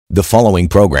The following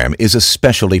program is a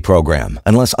specialty program.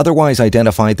 Unless otherwise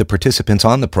identified, the participants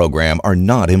on the program are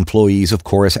not employees of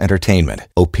Chorus Entertainment.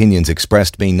 Opinions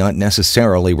expressed may not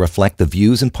necessarily reflect the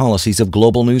views and policies of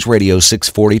Global News Radio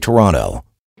 640 Toronto.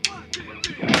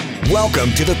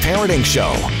 Welcome to The Parenting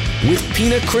Show with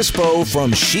Pina Crispo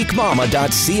from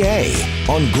chicmama.ca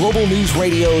on Global News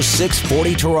Radio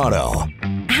 640 Toronto.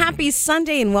 Happy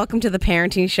Sunday and welcome to The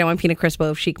Parenting Show. I'm Pina Crispo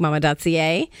of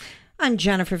chicmama.ca. I'm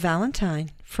Jennifer Valentine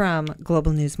from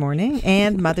Global News Morning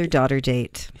and Mother-Daughter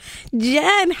Date.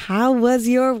 Jen, how was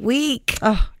your week?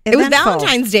 Oh, it was eventful.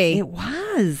 Valentine's Day. It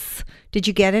was. Did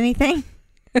you get anything?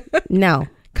 No.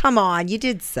 Come on, you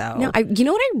did so. No, you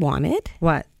know what I wanted?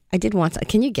 What? I did want some.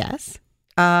 Can you guess?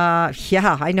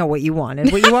 Yeah, I know what you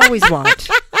wanted. What you always want.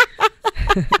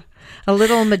 A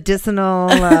little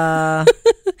medicinal...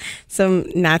 Some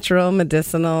natural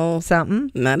medicinal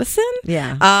something? medicine?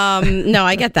 Yeah. No,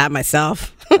 I get that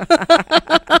myself. You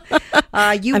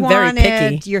I'm very wanted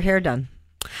picky. your hair done.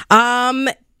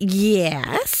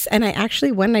 Yes. And I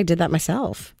actually went and I did that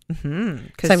myself. Mm-hmm.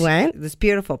 So I went. This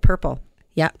beautiful purple.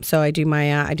 Yeah. So I do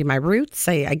my roots.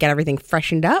 I get everything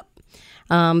freshened up.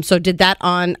 So I did that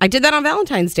on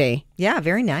Valentine's Day. Yeah,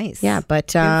 very nice. Yeah,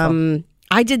 but Beautiful.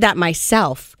 I did that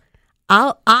myself.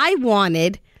 I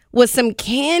wanted was some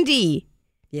candy.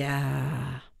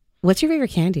 Yeah. What's your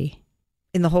favorite candy?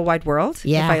 In the whole wide world?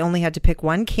 Yeah. If I only had to pick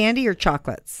one, candy or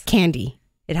chocolates? Candy.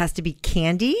 It has to be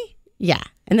candy? Yeah,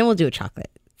 and then we'll do a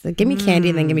chocolate. So give me candy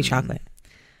and then give me chocolate.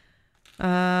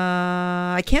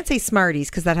 I can't say Smarties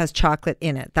because that has chocolate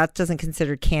in it. That doesn't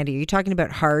consider candy. Are you talking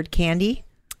about hard candy?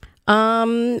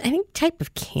 I think type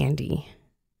of candy.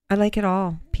 I like it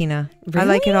all, Pina. Really? I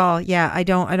like it all. Yeah, I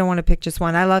don't want to pick just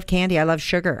one. I love candy. I love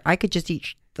sugar. I could just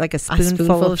eat like a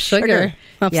spoonful of sugar.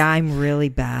 Yeah, I'm really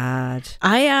bad.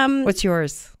 What's What's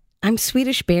yours? I'm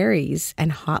Swedish berries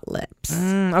and hot lips.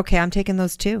 Okay, I'm taking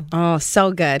those too. Oh,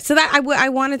 so good. So that I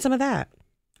wanted some of that.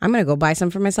 I'm gonna go buy some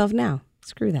for myself now.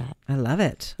 Screw that. I love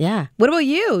it. Yeah. What about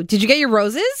you? Did you get your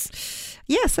roses?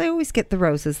 Yes, I always get the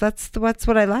roses. That's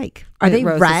what I like. Are they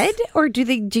roses. red or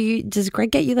does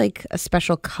Greg get you like a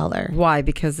special color? Why?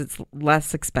 Because it's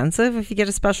less expensive if you get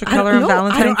a special color on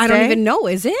Valentine's Day? I don't even know.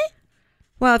 Is it?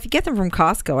 Well, if you get them from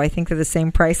Costco, I think they're the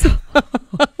same price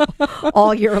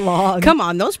all year long. Come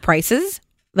on, those prices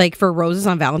like for roses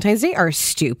on Valentine's Day are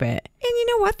stupid. And you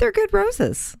know what? They're good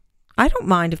roses. I don't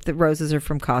mind if the roses are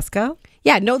from Costco.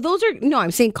 Yeah, no,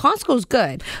 I'm saying Costco's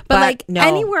good. But like no.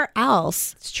 anywhere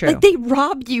else, It's true. like they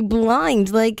robbed you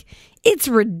blind. Like it's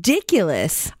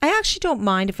ridiculous. I actually don't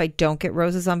mind if I don't get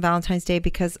roses on Valentine's Day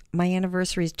because my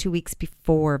anniversary is 2 weeks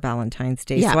before Valentine's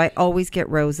Day. Yeah. So I always get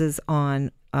roses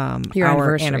on Your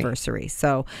our anniversary.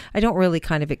 So I don't really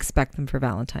kind of expect them for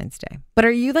Valentine's Day. But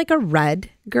are you like a red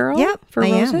girl? Yeah, for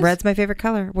I roses? am. Red's my favorite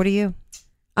color. What are you?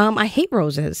 I hate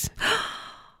roses.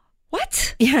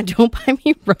 What? Yeah, don't buy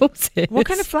me roses. What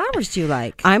kind of flowers do you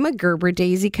like? I'm a Gerber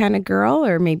daisy kind of girl,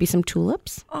 or maybe some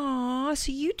tulips. Oh, so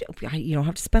you don't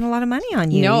have to spend a lot of money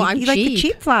on you. No, You I'm like the cheap.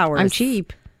 cheap flowers. I'm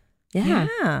cheap. Yeah.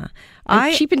 Yeah.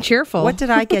 I'm cheap and cheerful. What did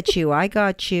I get you? I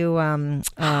got you an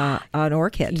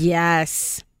orchid.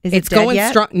 Yes. Is it's it dead going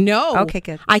yet? strong. No. Okay,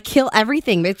 good. I kill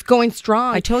everything. It's going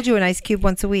strong. I told you an ice cube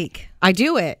once a week. I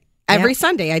do it every Yep.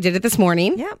 Sunday. I did it this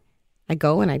morning. Yep. I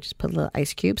go and I just put little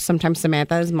ice cubes. Sometimes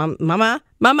Samantha is, Mama,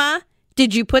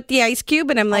 did you put the ice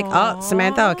cube? And I'm like, oh,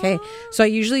 Samantha, okay. So I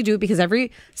usually do it because every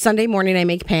Sunday morning I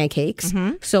make pancakes.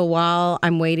 Mm-hmm. So while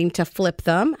I'm waiting to flip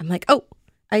them, I'm like, oh,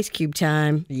 ice cube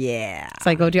time. Yeah.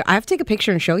 So I go do. I have to take a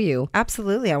picture and show you.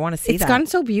 Absolutely. I want to see It's that. gotten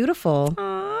so beautiful.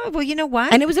 Well, you know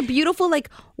what? And it was a beautiful,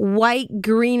 like, white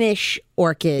greenish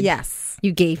orchid. Yes.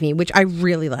 You gave me, which I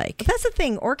really like. That's the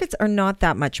thing. Orchids are not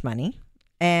that much money.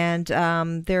 And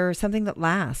they're something that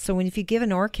lasts. So if you give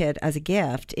an orchid as a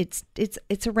gift,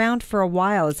 it's around for a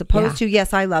while, as opposed to,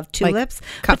 yes, I love tulips,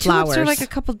 cut but tulips are flowers. like a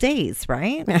couple days,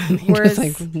 right? Whereas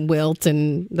like wilt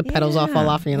and the petals all fall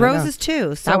off. And you're roses like, oh,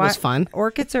 too. So that was fun.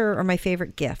 Orchids are my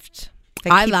favorite gift.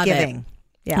 I keep love giving. it.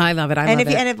 Yeah, I love it. And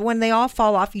if when they all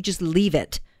fall off, you just leave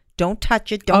it. Don't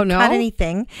touch it. Don't no? cut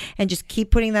anything, and just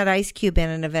keep putting that ice cube in,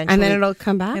 and eventually, and then it'll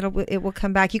come back. It will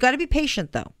come back. You got to be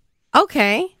patient though.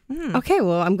 Okay. Okay.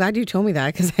 Well, I'm glad you told me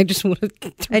that because I just want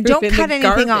to. And don't cut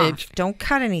anything off. Don't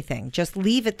cut anything. Just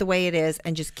leave it the way it is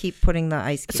and just keep putting the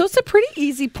ice cube. So it's a pretty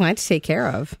easy plant to take care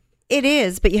of. It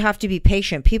is, but you have to be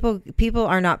patient. People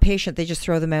are not patient. They just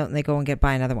throw them out and they go and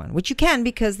buy another one, which you can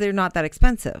because they're not that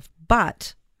expensive.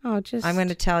 But I'm going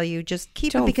to tell you, just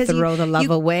keep it because throw the love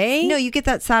away. No, you get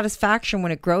that satisfaction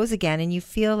when it grows again and you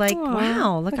feel like,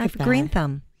 wow, look, I've greened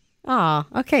them. Oh,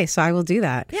 okay. So I will do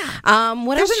that. Yeah.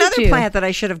 What There's else another you do? plant that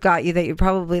I should have got you that you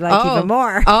probably like even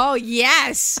more. Oh,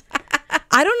 yes.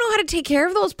 I don't know how to take care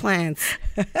of those plants.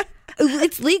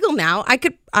 It's legal now.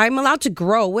 I'm allowed to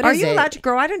grow. What Are is it? you allowed to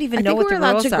grow? I don't even know think what we're the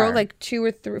allowed rules to grow are. like 2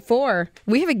 or 3, 4.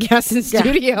 We have a guest in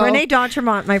studio. Renee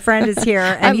D'Entremont, my friend, is here,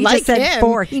 and he like just said him.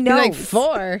 4. He He's knows. like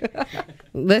 4.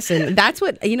 Listen, that's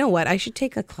what you know. What I should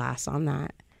take a class on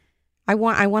that. I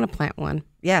want to plant one.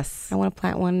 Yes. I want to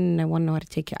plant one, and I want to know how to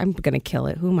take care. I'm gonna kill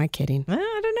it. Who am I kidding? I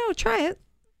don't know. Try it.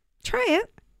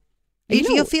 You know-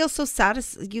 You'll feel so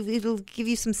it'll give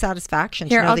you some satisfaction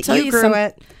Here, to know I'll that tell you you grew some-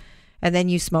 it, and then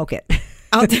you smoke it.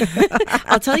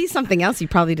 I'll tell you something else you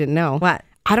probably didn't know. What?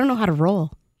 I don't know how to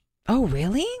roll. Oh,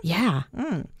 really? Yeah.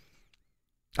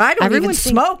 I don't Everyone even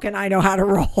smoke, and I know how to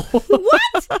roll.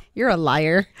 What? You're a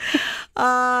liar.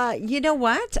 You know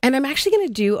what? And I'm actually going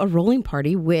to do a rolling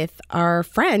party with our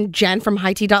friend Jen from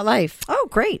HighTea.life. Oh,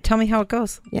 great. Tell me how it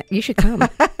goes. Yeah, you should come.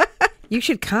 You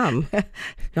should come. You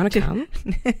want to come?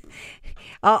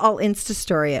 I'll Insta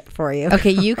story it for you.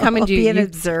 Okay, you come and I'll do. be an you,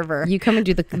 observer. You come and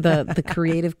do the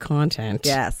creative content.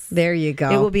 Yes. There you go.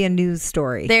 It will be a news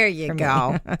story. There you for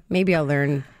go. me. Maybe I'll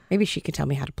learn. Maybe she could tell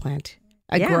me how to plant.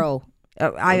 Grow.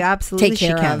 I absolutely Take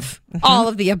care she can. of. All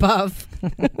of the above.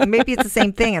 Maybe it's the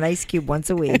same thing, an ice cube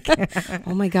once a week.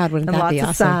 Oh my God, wouldn't And that lots be of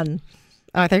awesome? sun.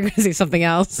 Oh, I thought you were going to say something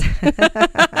else.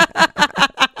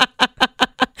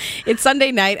 It's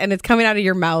Sunday night and it's coming out of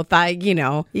your mouth.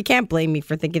 You can't blame me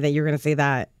for thinking that you're going to say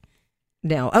that.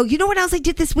 No. Oh, you know what else I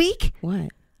did this week? What?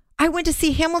 I went to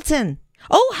see Hamilton.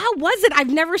 Oh, how was it? I've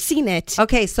never seen it.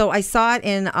 Okay, so I saw it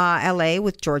in LA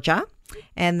with Georgia.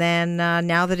 And then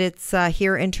now that it's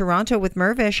here in Toronto with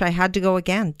Mervish, I had to go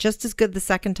again. Just as good the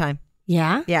second time.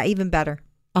 Yeah? Yeah, even better.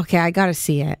 Okay, I got to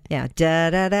see it. Yeah. Da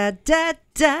da da da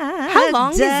da. How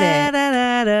long is it? Da da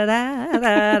da da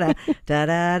da da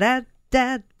da da.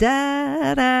 Da,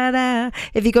 da, da, da.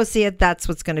 If you go see it, that's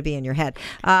what's going to be in your head.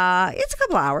 It's a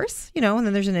couple hours, and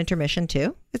then there's an intermission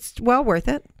too. It's well worth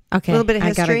it. Okay. A little bit of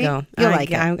history. I gotta go. You'll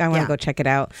like it. I want to Yeah. go check it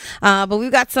out. But we've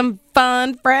got some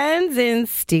fun friends in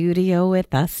studio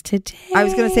with us today. I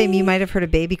was going to say, you might have heard a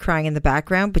baby crying in the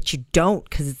background, but you don't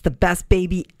because it's the best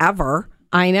baby ever.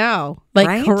 I know. Like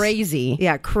Right? crazy.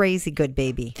 Yeah, crazy good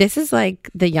baby. This is like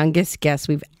the youngest guest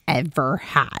we've ever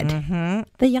had. Mm-hmm.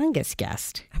 The youngest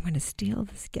guest. I'm going to steal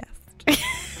this guest.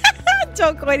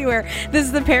 Don't go anywhere. This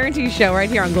is the Parenting Show right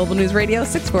here on Global News Radio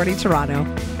 640 Toronto.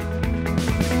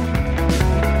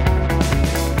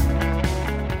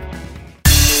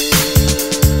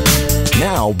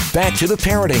 Now, back to the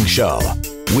Parenting Show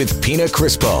with Pina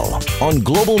Crispo on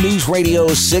Global News Radio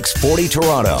 640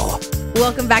 Toronto.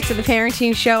 Welcome back to the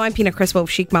Parenting Show. I'm Pina Crispo of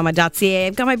chicmama.ca.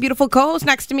 I've got my beautiful co-host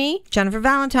next to me Jennifer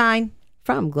Valentine.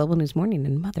 from Global News Morning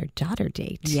and Mother-Daughter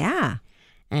Date. Yeah.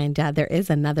 And there is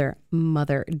another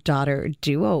mother-daughter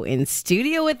duo in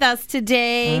studio with us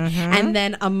today. Mm-hmm. And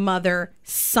then a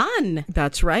mother-son.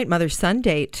 That's right. Mother-son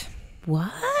date.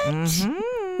 What? Mm-hmm.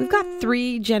 We've got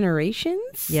 3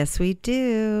 generations. Yes, we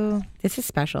do. This is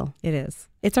special. It is.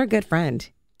 It's our good friend,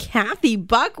 Kathy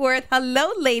Buckworth. Hello,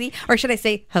 lady. Or should I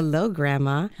say, hello,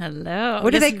 Grandma? Hello.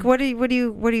 What do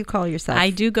you call yourself?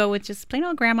 I do go with just plain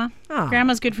old grandma. Oh.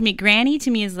 Grandma's good for me. Granny to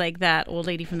me is like that old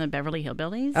lady from the Beverly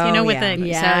Hillbillies. Oh, you know, with yeah. the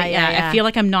Yeah. I feel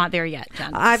like I'm not there yet,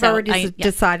 Jen. I've So already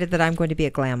decided that I'm going to be a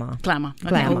grandma. Grandma. Okay.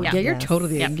 Grandma. Yeah. You're Yes.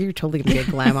 totally Yep. you're totally gonna be a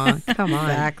grandma. Come on.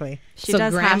 Exactly. She So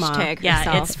does grandma. hashtag Yeah,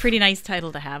 herself. it's a pretty nice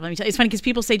title to have. Let me tell you. It's funny because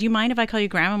people say, "Do you mind if I call you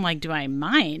grandma?" I'm like, "Do I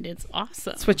mind?" It's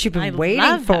awesome. It's what you've been I waiting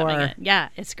love for. having it. Yeah,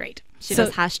 it's great. She So-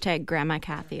 does hashtag Grandma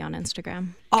Kathy on Instagram.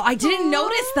 Oh, I didn't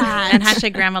notice that. And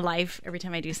hashtag grandma life every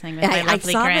time I do something with my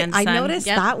lovely saw that. grandson. I noticed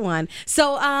Yep. that one.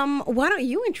 So, why don't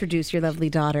you introduce your lovely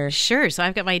daughter? Sure. So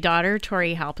I've got my daughter,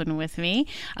 Tori, helping with me.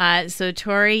 So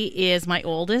Tori is my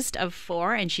oldest of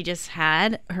 4, and she just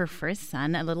had her first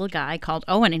son, a little guy called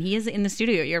Owen, and he is in the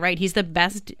studio. You're right. He's the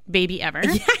best baby ever.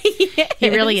 He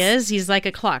really is. He's like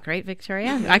a clock, right,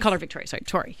 Victoria? I call her Victoria. Sorry,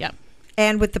 Tori. Yeah.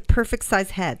 And with the perfect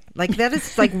size head. Like that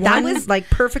is like one was- like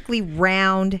perfectly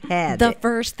round head. The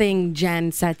first thing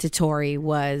Jen said to Tori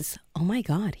was, "Oh my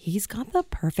God, he's got the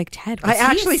perfect head." I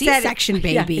actually said it. C-section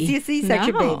Yeah, baby. is he a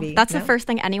C-section No. baby? That's No? the first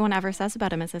thing anyone ever says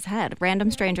about him is his head.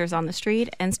 Random strangers on the street,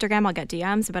 Instagram, I'll get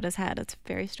DMs about his head. It's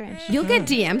very strange. You'll get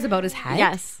DMs about his head.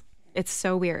 Yes. It's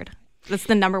so weird. That's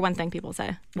the number one thing people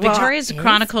say. Victoria's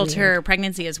chronicled her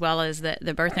pregnancy as well as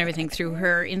the birth and everything through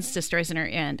her Insta stories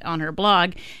and on her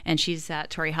blog, and she's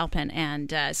Tori Halpin,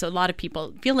 and so a lot of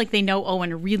people feel like they know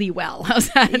Owen really well. How's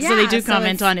that? so they Yeah, do so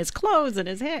comment it's- on his clothes and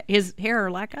his hair or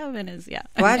lack of, and his Well,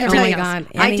 I have to everything tell you, else.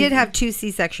 God. I Any- did have 2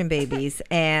 C-section babies,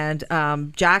 and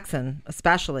Jackson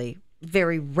especially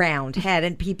very round head.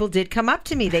 And people did come up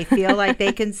to me. They feel like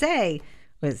they can say,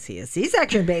 was he a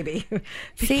C-section baby?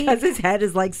 Because his head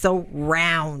is like so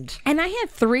round. And I had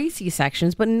 3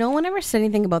 C-sections, but no one ever said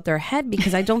anything about their head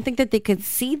because I don't think that they could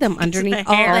see them underneath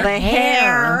all the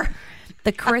hair.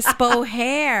 The crispo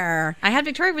hair. I had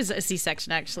Victoria was a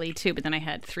C-section actually too, but then I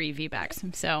had 3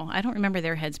 VBACs. So I don't remember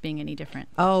their heads being any different.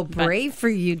 Oh, brave for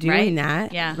you doing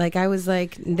that. Yeah. Like I was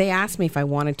like, they asked me if I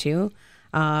wanted to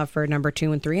for number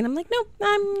 2 and 3. And I'm like, no,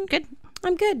 I'm Good.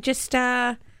 I'm good. Just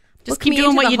keep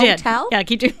doing what you did. Hotel. Yeah,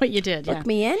 keep doing what you did. Book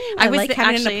me in. I was like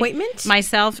having an appointment.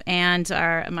 Myself and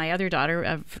my other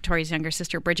daughter, Tori's younger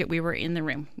sister, Bridget, we were in the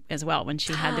room as well when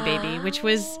she had the baby, which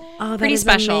was pretty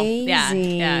special.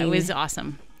 Amazing. Yeah, it was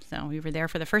awesome. So we were there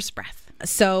for the first breath.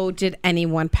 So did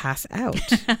anyone pass out?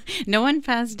 No one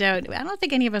passed out. I don't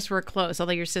think any of us were close,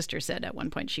 although your sister said at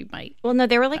one point she might. Well, no,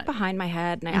 they were like behind my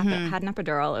head, and I had an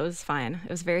epidural. It was fine. It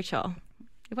was very chill.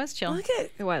 It was chill.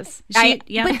 It was.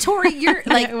 But Tori, you're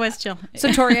like it was chill.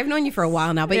 So Tori, I've known you for a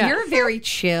while now, but you're a very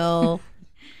chill,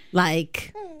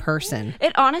 like person.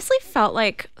 It honestly felt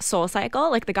like Soul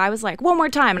Cycle. Like the guy was like, one more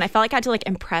time, and I felt like I had to like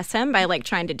impress him by like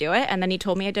trying to do it, and then he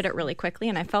told me I did it really quickly,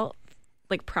 and I felt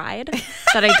like pride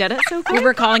that I did it so quick. We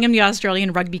were calling him the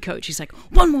Australian rugby coach. He's like,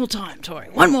 one more time, Tori,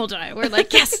 one more time. We're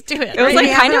like, yes, do it. It was like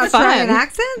kind of Australian fun.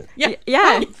 accent?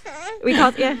 Yeah. We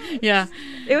called Yeah.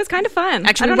 It was kind of fun.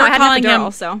 Actually, I don't know. I had an epidural,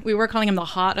 him. so We were calling him the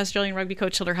hot Australian rugby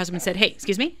coach till her husband said, "Hey,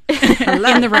 excuse me,"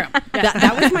 in the room. Yeah.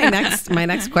 That was my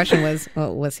next question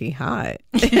was he hot?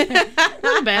 A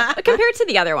little bit. compared to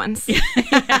the other ones,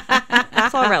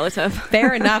 it's all relative.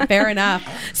 Fair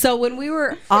enough. So when we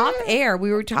were off air,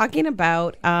 we were talking about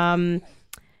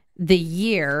the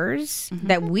years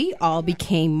that we all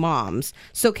became moms.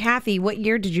 So Kathy, what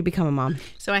year did you become a mom?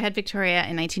 So I had Victoria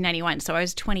in 1991. So I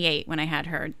was 28 when I had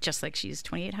her, just like she's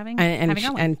 28 having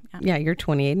Owen. And you're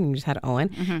 28 and you just had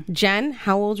Owen. Jen,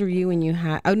 how old were you when you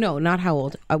had? Oh no, not how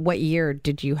old. What year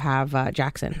did you have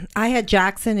Jackson? I had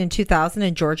Jackson in 2000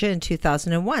 and Georgia in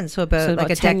 2001. So about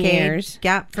like a 10 decade years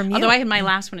gap from you. Although I had my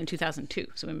last one in 2002,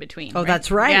 so in between. Oh,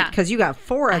 that's right, because you got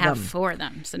 4 of I them. have 4 of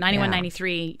them. So 91,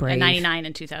 93, Brave. and 99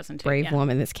 and 2002. Brave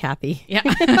woman, this Kathy. Yeah.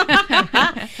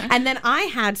 And then I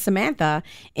had Samantha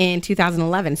in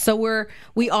 2011. So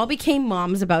we all became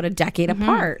moms about a decade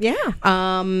apart. Yeah.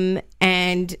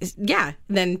 And yeah,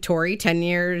 then Tori, 10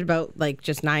 years, about like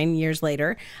just 9 years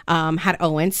later, had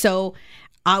Owen. So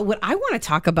what I want to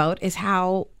talk about is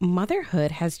how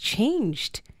motherhood has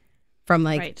changed from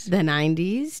like the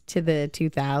 90s to the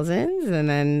 2000s and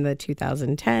then the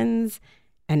 2010s.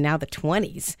 And now the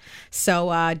 20s.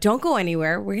 So don't go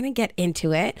anywhere. We're going to get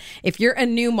into it. If you're a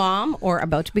new mom or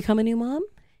about to become a new mom,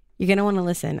 you're going to want to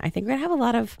listen. I think we're going to have a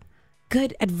lot of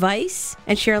good advice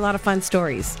and share a lot of fun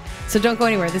stories. So don't go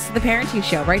anywhere. This is The Parenting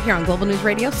Show right here on Global News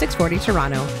Radio 640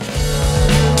 Toronto.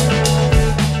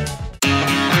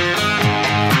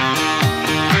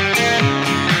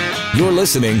 You're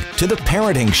listening to The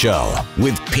Parenting Show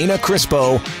with Pina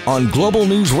Crispo on Global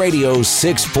News Radio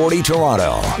 640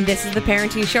 Toronto. This is The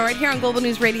Parenting Show right here on Global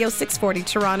News Radio 640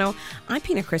 Toronto. I'm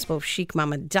Pina Crispo of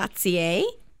chicmama.ca.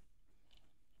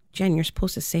 Jen, you're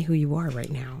supposed to say who you are right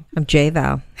now. I'm J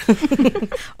Val.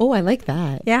 Oh, I like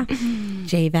that. Yeah.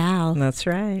 J Val. That's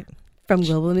right. From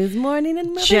Global News Morning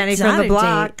and Mother Jenny from the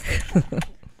block.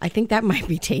 I think that might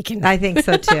be taken. I think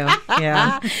so too.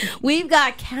 Yeah. We've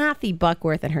got Kathy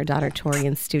Buckworth and her daughter Tori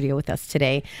in studio with us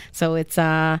today. So it's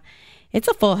a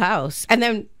full house. And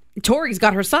then Tori's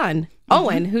got her son,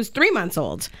 Owen, who's 3 months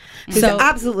old. Who's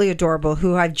absolutely adorable,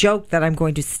 who I've joked that I'm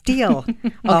going to steal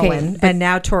Owen. And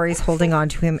now Tori's holding on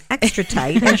to him extra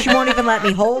tight. And she won't even let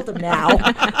me hold him now.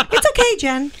 It's okay,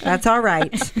 Jen. That's all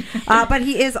right. But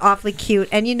he is awfully cute.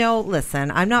 And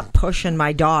listen, I'm not pushing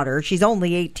my daughter. She's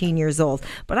only 18 years old.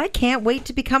 But I can't wait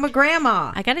to become a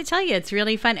grandma. I got to tell you, it's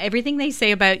really fun. Everything they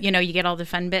say about, you get all the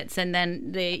fun bits and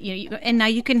then and now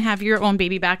you can have your own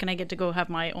baby back and I get to go have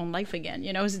my own life again.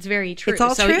 It's very true. It's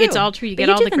all true. It's all true. You get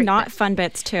But all you the do great not bits. fun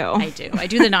bits too. I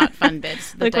do the not fun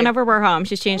bits. Like whenever we're home,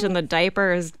 she's changing the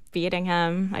diapers, feeding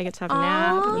him. I get to have a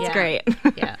nap. It's Yeah. great.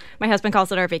 Yeah. My husband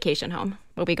calls it our vacation home.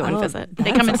 We'll be going visit.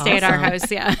 They come and stay at our awesome.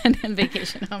 house, yeah, and then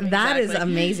vacation home. That is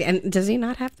exactly. amazing. And does he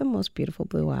not have the most beautiful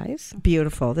blue eyes?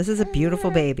 Beautiful. This is a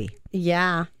beautiful baby.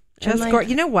 Yeah. Just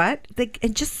you know what?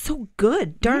 And just so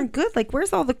good. Darn good. Like,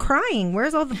 where's all the crying?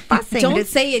 Where's all the fussing? Don't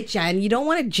say it, Jen. You don't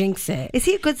want to jinx it. Is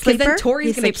he a good Because sleeper? then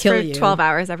Tori's He going to sleeps kill for you. 12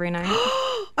 hours every night.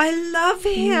 I love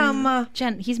him.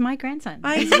 Jen, he's my grandson.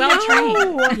 I He's well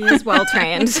trained. know. He is well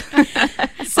trained.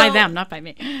 By them, not by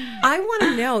me. I want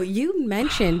to know, you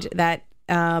mentioned that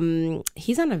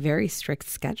he's on a very strict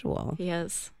schedule. He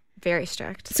is. very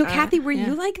strict. So, Kathy, were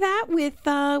you like that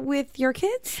with your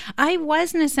kids? I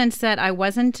was, in a sense that I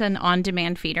wasn't an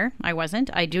on-demand feeder. I wasn't.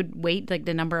 I did wait like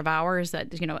the number of hours that,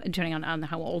 depending on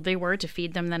how old they were, to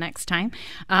feed them the next time.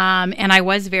 And I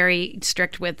was very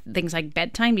strict with things like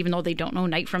bedtime, even though they don't know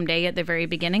night from day at the very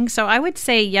beginning. So I would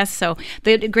say yes. So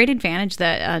the great advantage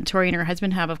that Tori and her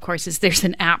husband have, of course, is there's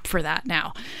an app for that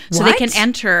now. So they can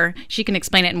enter. She can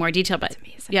explain it in more detail, but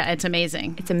yeah, it's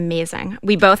amazing. It's amazing.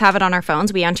 We both have it on our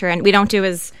phones. We enter in. We don't do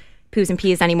his poos and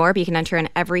peas anymore, but you can enter in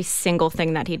every single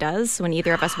thing that he does. So when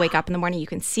either of us wake up in the morning, you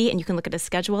can see and you can look at his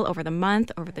schedule over the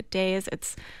month, over the days.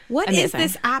 It's amazing. Is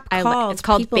this app called? It's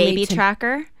called People Baby need to-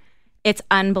 Tracker. It's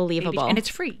unbelievable. And it's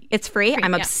free. It's free.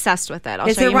 I'm obsessed with it. I'll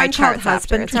Is show there you my one called charts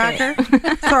after. Husband It's great.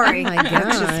 Tracker? Sorry. my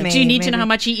That's just God. me. Do you need to know how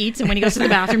much he eats and when he goes to the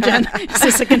bathroom, Jen? Is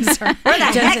this a concern? Where the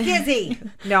heck is he?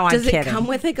 No, I'm Does kidding. it come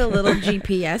with like a little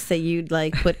GPS that you'd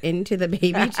like put into the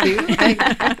baby too? Like,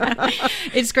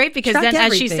 It's great because Track then,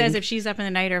 as she everything. says, if she's up in the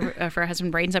night or if her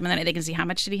husband brightens up in the night, they can see how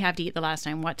much did he have to eat the last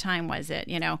time, what time was it,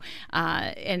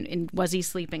 and was he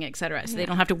sleeping, etc. So they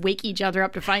don't have to wake each other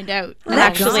up to find out.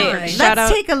 Actually, God. shout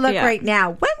Let's out- take a look yeah. right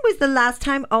now. When was the last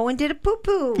time Owen did a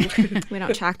poo-poo? We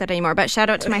don't track that anymore. But shout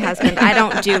out to my husband. I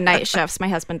don't do night shifts. My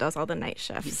husband does all the night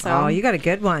shifts. So Oh, you got a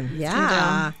good one.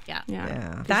 yeah. Yeah.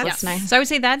 yeah. That's nice. So I would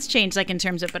say that's changed, like in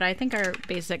terms of, but I think our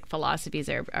basic philosophies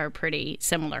are pretty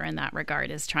similar in that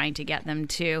regard, is trying to get them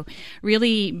to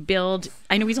really build.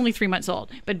 I know he's only 3 months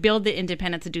old, but build the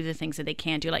independence to do the things that they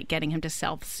can do, like getting him to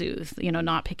self-soothe.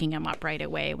 Not picking him up right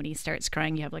away when he starts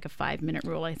crying. You have like a 5-minute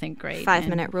rule, I think. Great.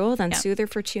 5-minute rule, then yeah. soothe her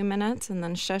for 2 minutes, and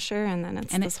then shush her, and then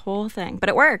it's this whole thing. But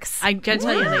it works. I gotta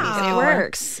tell you, ladies, it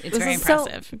works. It's very This is so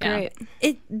impressive. Yeah.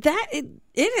 Great.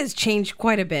 It has changed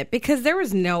quite a bit because there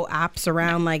was no apps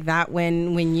around like that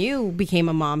when you became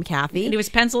a mom, Kathy. It was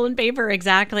pencil and paper,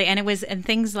 exactly. And it was, and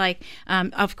things like,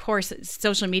 of course,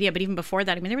 social media, but even before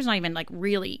that, I mean, there was not even like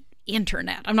really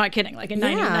internet. I'm not kidding, like in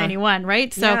 1991,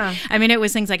 right? So, Yeah. I mean, it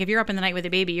was things like if you're up in the night with a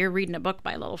baby, you're reading a book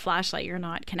by a little flashlight. You're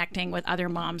not connecting with other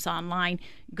moms online,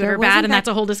 good There or bad, wasn't and that- that's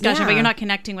a whole discussion, but yeah. you're not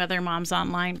connecting with other moms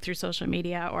online through social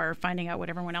media or finding out what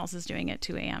everyone else is doing at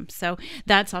 2 a.m. So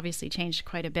that's obviously changed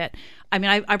quite a bit. I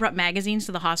mean, I brought magazines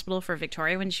to the hospital for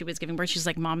Victoria when she was giving birth. She's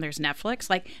like, Mom, there's Netflix.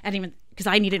 Like, I didn't even, because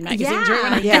I needed magazines right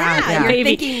when I Yeah.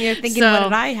 You're thinking, what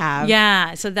did I have?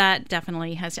 Yeah, so that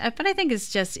definitely has, but I think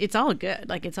it's all good.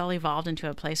 Like, it's all evolved into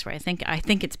a place where I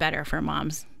think it's better for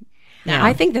moms. Now.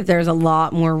 I think that there's a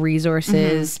lot more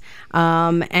resources,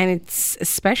 and it's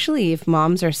especially if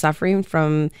moms are suffering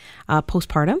from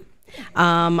postpartum.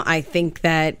 I think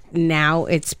that now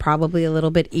it's probably a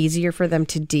little bit easier for them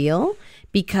to deal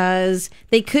because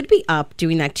they could be up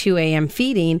doing that 2 a.m.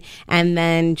 feeding and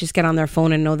then just get on their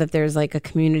phone and know that there's like a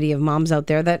community of moms out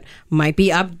there that might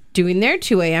be up doing their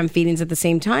 2 a.m. feedings at the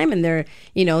same time. And they're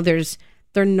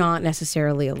not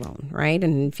necessarily alone, right?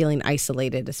 And feeling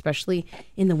isolated, especially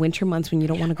in the winter months when you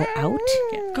don't want to go out.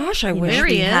 Gosh, I wish There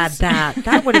we he had is. that.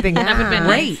 That would have been That would have been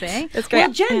great. nice, eh? It's great.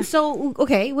 Well, Jen, so,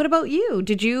 okay, what about you?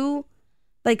 Did you,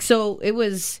 so it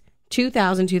was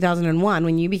 2001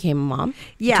 when you became a mom?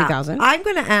 Yeah. 2000? I'm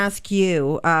going to ask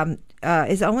you,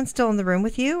 is Owen still in the room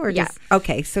with you? Or Yeah.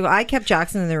 Okay, so I kept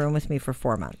Jackson in the room with me for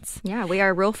 4 months. Yeah, we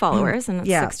are rule followers, and it's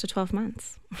Yeah. 6 to 12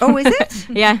 months. Oh, is it?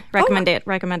 Yeah, recommended.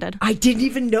 I didn't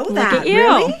even know that. Look at you.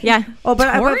 Really? Yeah. Oh,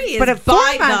 but Tori but is at 4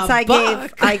 by the months, I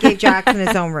book. gave Jackson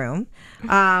his own room,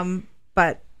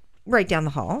 but right down the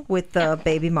hall with the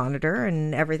baby monitor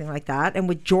and everything like that. And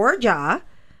with Georgia,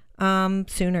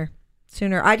 sooner.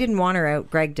 I didn't want her out.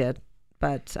 Greg did,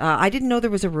 but I didn't know there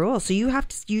was a rule. So you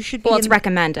should be. Well, it's in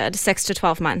recommended 6 to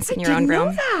 12 months in your own didn't know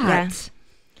room. that.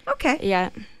 Okay. Yeah.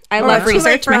 I Well, love it's too late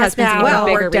research. for My us husband's now. even Well a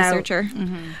bigger worked out. researcher.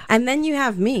 And then you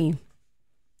have me.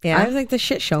 Yeah. I was like the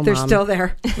shit show They're mom. still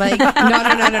there. Like,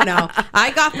 no.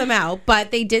 I got them out,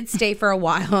 but they did stay for a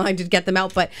while. I did get them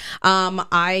out, but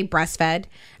I breastfed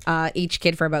each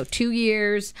kid for about 2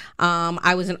 years.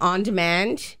 I was an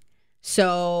on-demand,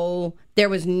 so there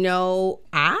was no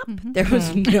app. There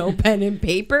was no pen and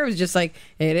paper. It was just like,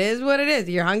 it is what it is.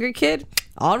 You're hungry, kid?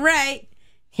 All right.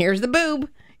 Here's the boob.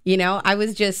 I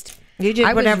was just... You did I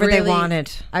was whatever they really-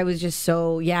 wanted. I was just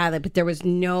so, but there was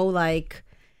no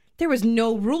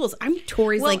rules. I'm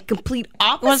Tori's like complete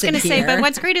opposite. Well, I was going to say, here. but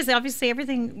what's great is obviously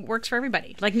everything works for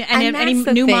everybody. Like, and And if any that's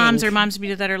the new thing. moms or moms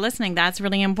that are listening, that's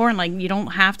really important. Like, you don't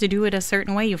have to do it a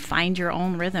certain way. You find your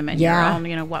own rhythm and Yeah.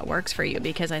 your own, what works for you.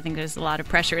 Because I think there's a lot of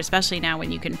pressure, especially now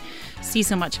when you can see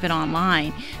so much of it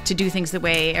online, to do things the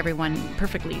way everyone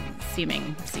perfectly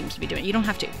seems to be doing. You don't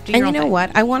have to. Do And your you own know thing.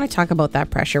 what? I want to talk about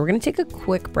that pressure. We're going to take a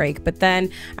quick break, but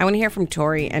then I want to hear from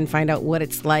Tori and find out what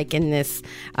it's like in this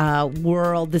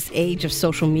world, this age of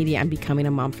social media and becoming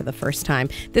a mom for the first time.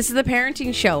 This is The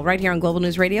Parenting Show right here on Global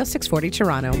News Radio 640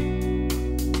 Toronto.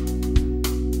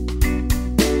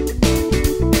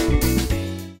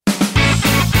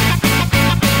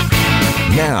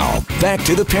 Now, back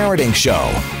to The Parenting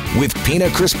Show with Pina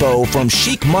Crispo from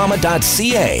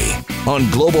chicmama.ca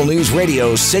on Global News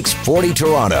Radio 640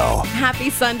 Toronto. Happy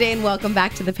Sunday and welcome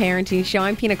back to The Parenting Show.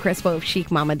 I'm Pina Crispo of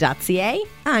chicmama.ca.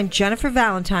 I'm Jennifer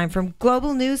Valentine from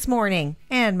Global News Morning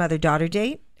and Mother-Daughter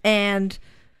Date and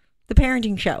The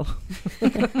Parenting Show.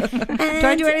 Do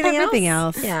I do anything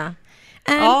else? Yeah.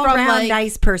 And all from around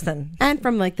nice person. And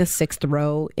from like the sixth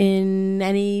row in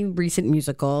any recent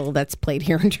musical that's played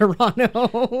here in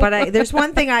Toronto. But there's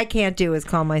one thing I can't do is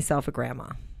call myself a grandma.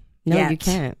 No, Yet. you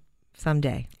can't.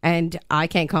 Someday. And I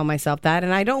can't call myself that,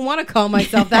 and I don't want to call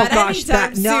myself that. Oh gosh,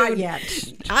 anytime soon. not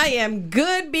yet. I am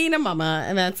good being a mama,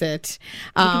 and that's it.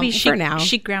 You can be for now.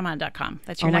 chicgrandma.com.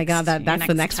 That's your Oh my God, that's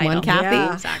the next one, title. Kathy.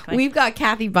 Yeah. Exactly. We've got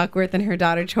Kathy Buckworth and her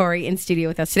daughter Tori in studio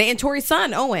with us today, and Tori's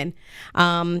son Owen,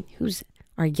 who's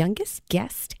our youngest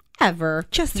guest ever.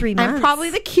 Just 3 months. And probably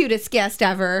the cutest guest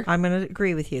ever. I'm going to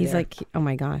agree with you. He's there. like, oh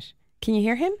my gosh, can you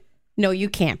hear him? No, you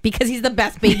can't, because he's the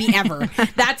best baby ever.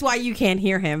 That's why you can't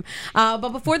hear him. But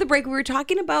before the break, we were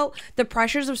talking about the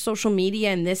pressures of social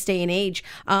media in this day and age.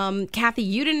 Kathy,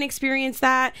 you didn't experience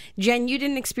that. Jen, you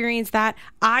didn't experience that.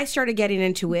 I started getting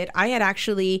into it. I had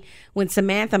actually, when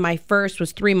Samantha, my first,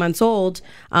 was 3 months old,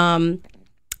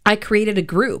 I created a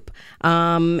group.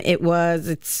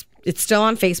 It's still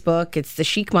on Facebook. It's the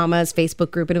Chic Mamas Facebook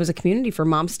group, and it was a community for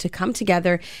moms to come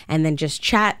together and then just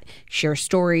chat, share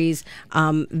stories,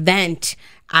 vent,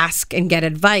 ask and get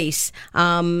advice.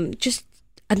 Just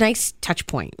a nice touch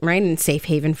point, right? And safe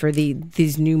haven for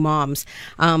these new moms.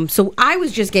 So I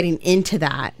was just getting into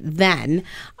that then,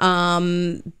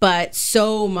 but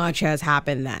so much has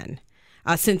happened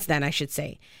since then, I should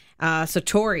say. So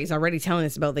Tori's already telling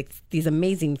us about like these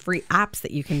amazing free apps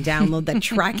that you can download that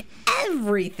track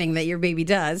everything that your baby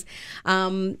does.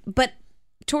 But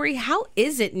Tori, how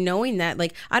is it knowing that,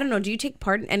 like, I don't know, do you take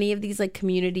part in any of these like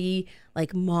community,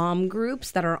 like mom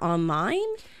groups that are online?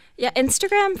 Yeah,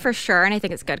 Instagram for sure. And I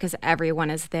think it's good because everyone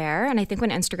is there. And I think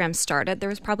when Instagram started, there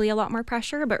was probably a lot more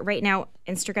pressure. But right now,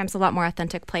 Instagram's a lot more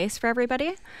authentic place for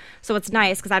everybody. So it's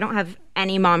nice because I don't have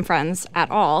any mom friends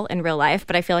at all in real life.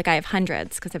 But I feel like I have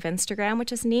hundreds because of Instagram,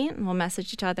 which is neat. And we'll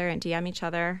message each other and DM each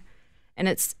other. And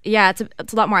it's a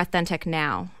lot more authentic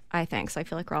now, I think. So I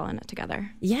feel like we're all in it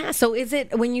together. Yeah. So is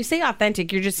it, when you say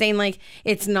authentic, you're just saying like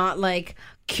it's not like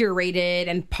curated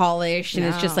and polished and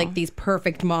it's just like these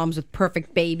perfect moms with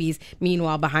perfect babies.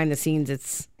 Meanwhile, behind the scenes,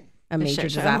 it's a major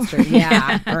shit show. disaster.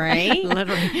 Yeah. Right?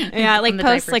 Literally. Yeah, like From the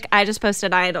posts, diapers. like I just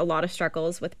posted, I had a lot of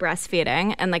struggles with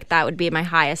breastfeeding, and like that would be my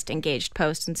highest engaged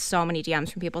post, and so many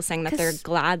DMs from people saying that they're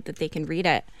glad that they can read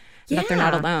it, that they're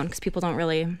not Yeah. alone, because people don't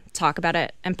really talk about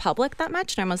it in public that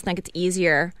much, and I almost think it's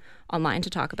easier online to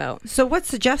talk about. So what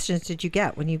suggestions did you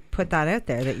get when you put that out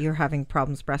there that you're having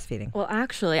problems breastfeeding? Well,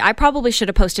 actually, I probably should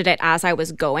have posted it as I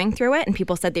was going through it, and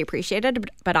people said they appreciated it,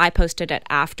 but I posted it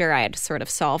after I had sort of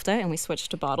solved it, and we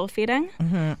switched to bottle feeding.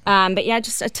 But yeah,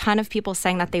 just a ton of people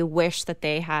saying that they wish that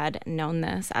they had known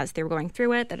this as they were going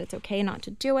through it, that it's okay not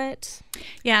to do it.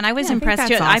 Yeah, and I was I think impressed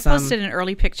too. that's I awesome. posted an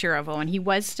early picture of Owen. He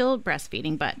was still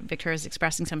breastfeeding, but Victoria was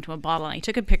expressing some to a bottle, and I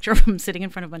took a picture of him sitting in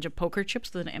front of a bunch of poker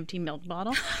chips with an empty milk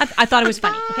bottle. I thought it was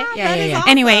funny. Okay. Yeah.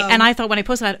 Anyway, and I thought when I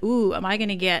posted that, ooh, am I going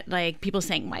to get like people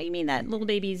saying, why do you mean that little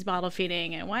baby's bottle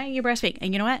feeding and why are you breastfeeding?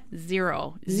 And you know what?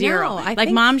 Zero. I Like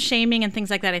think- mom shaming and things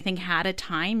like that, I think had a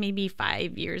time maybe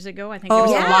 5 years ago. I think there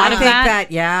was yeah, a lot I of think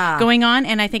that going on.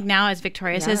 And I think now, as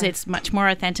Victoria says, it's much more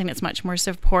authentic, it's much more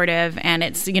supportive, and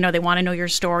it's, you know, they want to know your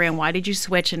story and why did you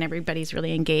switch, and everybody's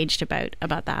really engaged about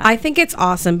that. I think it's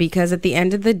awesome because at the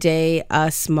end of the day,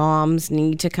 us moms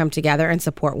need to come together and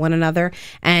support one another.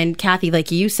 And Kathy,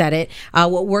 like you said it,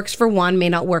 what works for one may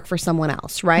not work for someone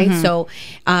else, right? So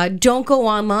don't go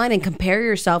online and compare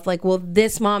yourself like, well,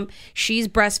 this mom, she's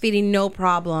breastfeeding, no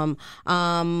problem.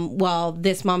 Well,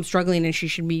 this mom's struggling and she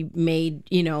should be made,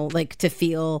 you know, like to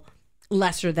feel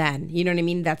lesser than, you know what I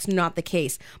mean? That's not the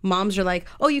case. Moms are like,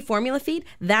 oh, you formula feed?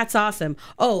 That's awesome.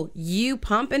 Oh, you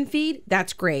pump and feed?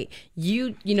 That's great.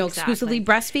 You know, exclusively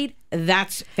breastfeed?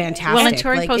 That's fantastic. Well, and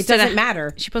Tori like, it posted doesn't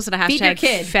matter. She posted a Feed your hashtag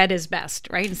kid. fed is best,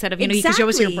 right? Instead of, you know, you can show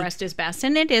us your Exactly. breast is best.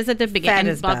 And it is at the beginning, Fed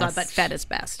is blah, blah, best. but fed is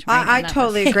best. Right? I And that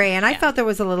totally was- agree. And I felt there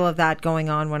was a little of that going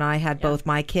on when I had both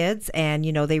my kids. And,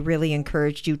 you know, they really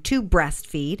encouraged you to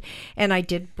breastfeed. And I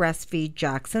did breastfeed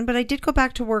Jackson, but I did go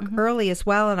back to work early as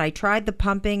well. And I tried the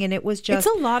pumping, and it was just...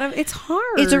 It's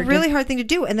hard. It's a really hard thing to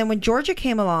do. And then when Georgia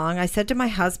came along, I said to my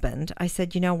husband, I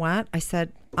said, you know what? I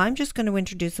said, I'm just going to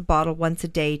introduce a bottle once a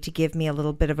day to give me a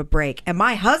little bit of a break. And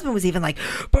my husband was even like,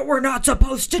 but we're not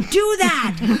supposed to do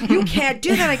that. You can't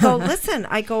do that. I go, listen,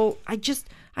 I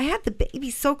had the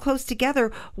baby so close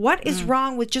together. What is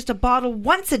wrong with just a bottle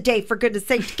once a day, for goodness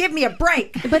sake? Give me a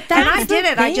break. But and I that's did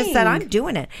the it. I just said, thing. I'm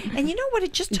doing it. And you know what?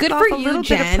 It just took Good off for a you, little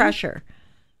bit of Jen. pressure.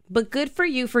 But good for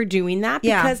you for doing that,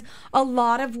 Yeah. because a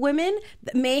lot of women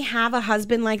may have a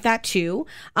husband like that too.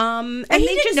 And he they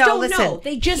didn't just know. don't Listen, know.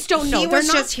 They just don't know. He They're was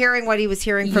not- just hearing what he was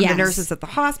hearing from the Yes. nurses at the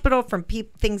hospital, from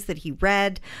things that he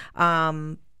read.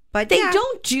 But They yeah.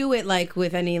 don't do it like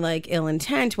with any like ill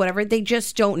intent, whatever. They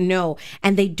just don't know,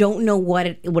 and they don't know what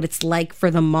it's like for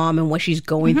the mom and what she's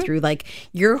going through. Like,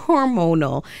 you're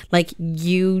hormonal, like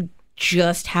you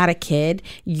just had a kid,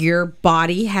 your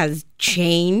body has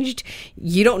changed.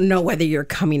 You don't know whether you're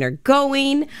coming or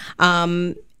going,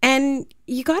 and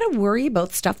you got to worry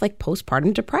about stuff like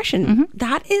postpartum depression.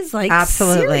 That is like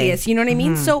Absolutely. serious. You know what I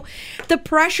mean? So the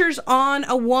pressure's on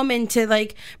a woman to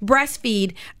like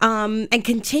breastfeed and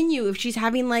continue if she's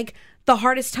having like the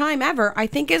hardest time ever, I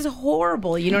think is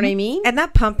horrible. You know what I mean? And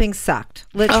that pumping sucked,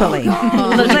 literally.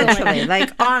 Literally.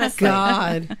 Like, honestly.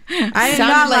 God. I did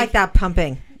Sounded not like- like that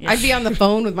pumping. I'd be on the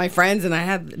phone with my friends and I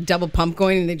had double pump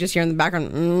going and they just hear in the background.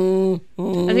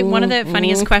 I think one of the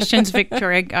funniest questions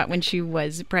Victoria got when she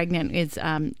was pregnant is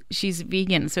she's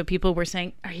vegan. So people were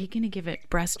saying, are you going to give it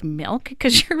breast milk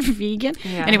because you're vegan?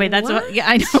 Yeah. Anyway, that's what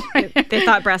I know. Right? They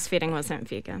thought breastfeeding wasn't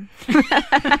vegan.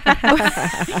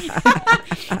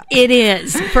 It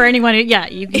is for anyone. You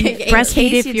can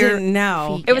breastfeed if you're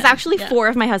no. It was actually 4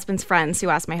 of my husband's friends who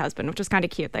asked my husband, which was kind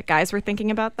of cute that guys were thinking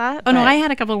about that. Oh no, but- I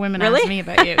had a couple of women ask Really? me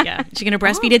about you. Yeah, she's gonna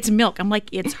breastfeed. It's milk. I'm like,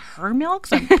 it's her milk,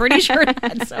 so I'm pretty sure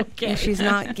that's okay. She's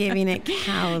not giving it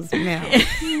cow's milk.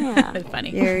 That's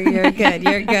funny. You're good.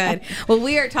 You're good. Well,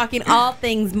 we are talking all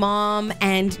things mom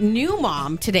and new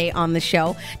mom today on the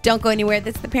show. Don't go anywhere.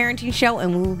 This is the Parenting Show,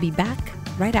 and we will be back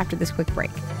right after this quick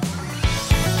break.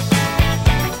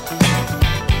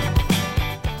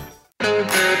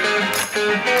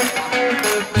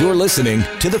 You're listening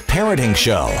to The Parenting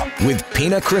Show with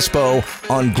Pina Crispo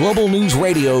on Global News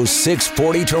Radio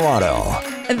 640 Toronto.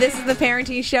 And this is the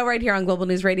Parenting Show right here on Global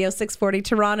News Radio 640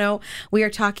 Toronto. We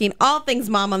are talking all things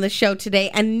mom on the show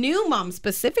today, and new mom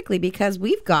specifically because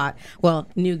we've got, well,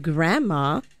 new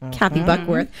grandma, Kathy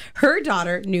Buckworth, her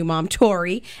daughter, new mom,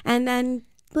 Tori, and then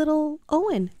little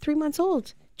Owen, 3 months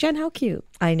old. Jen, how cute.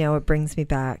 I know, it brings me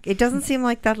back. It doesn't seem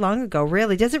like that long ago,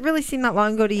 really. Does it really seem that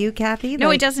long ago to you, Kathy? No,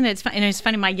 Like- it doesn't. It's fun. And it's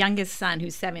funny. My youngest son,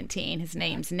 who's 17, his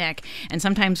name's Nick. And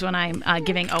sometimes when I'm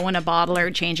giving Owen a bottle or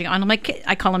changing on, I'm like,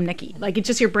 I call him Nicky. Like, it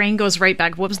just, your brain goes right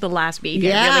back. What was the last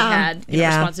baby I really had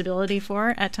responsibility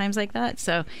for at times like that?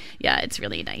 So, yeah, it's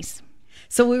really nice.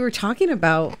 So we were talking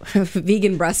about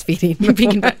vegan breastfeeding.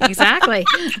 Exactly.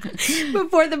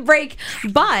 Before the break.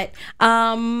 But,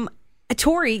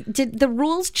 Tori, did the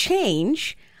rules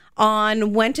change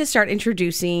on when to start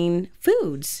introducing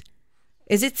foods?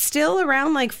 Is it still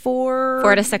around like 4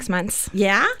 to 6 months.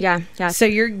 Yeah? Yeah. So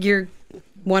you're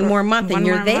one more month and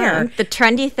you're there. The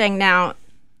trendy thing now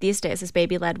these days is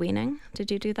baby-led weaning. Did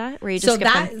you do that? Where you just So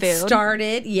give that them food?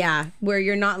 started, where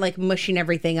you're not like mushing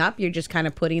everything up. You're just kind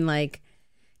of putting like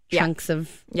chunks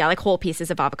of. Yeah, like whole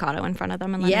pieces of avocado in front of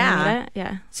them and letting them eat it.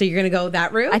 Yeah. So you're going to go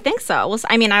that route? I think so.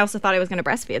 I also thought I was going to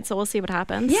breastfeed, so we'll see what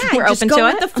happens. Yeah, We're just open go to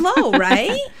with it. the flow,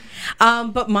 right?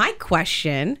 But my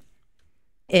question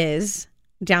is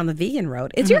down the vegan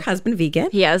road. Is your husband vegan?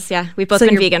 He is, yeah. We've both So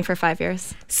been you're- vegan for 5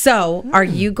 years. So are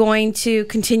you going to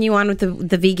continue on with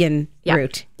the vegan Yeah.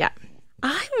 route? Yeah.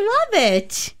 I love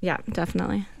it. Yeah,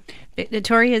 definitely.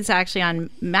 Tori is actually on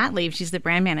mat leave. She's the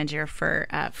brand manager for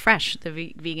Fresh, the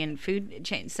vegan food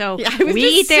chain. So I was we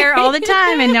just eat there all the saying.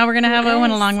 time, and now we're going to have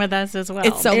Owen along with us as well.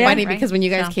 It's so Yeah, funny right? because when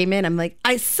you guys So- came in, I'm like,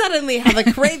 I suddenly have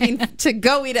a craving to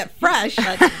go eat at Fresh.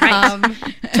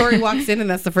 Tori walks in, and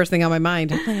that's the first thing on my mind.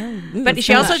 But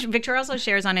Victoria also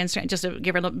shares on Instagram, just to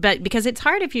give her a little, but because it's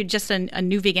hard if you're just a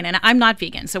new vegan, and I'm not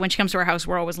vegan. So when she comes to our house,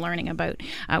 we're always learning about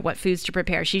what foods to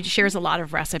prepare. She shares a lot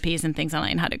of recipes and things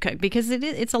online how to cook because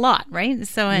it's a lot, right?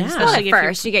 So and especially Well, at if you're-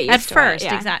 first, you get used at to it, first,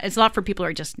 yeah. exactly. It's a lot for people who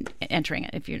are just entering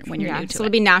it when you're new to So it.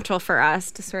 it'll be natural for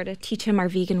us to sort of teach him our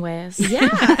vegan ways. Yeah,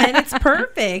 and it's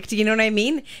perfect. You know what I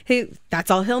mean? That's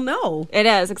all he'll know. It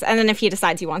is. And then if he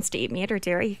decides he wants to eat meat or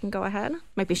dairy, he can go ahead.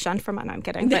 Might be shunned from it. No, I'm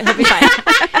kidding. But he'll be fine.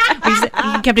 You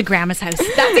can come to Grandma's house.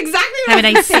 That's exactly what Have a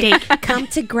I nice was saying. steak. Come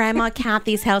to Grandma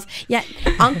Kathy's house. Yeah,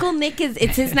 Uncle Nick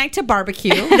it's his night to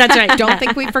barbecue. That's right. Don't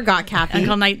think we forgot Kathy.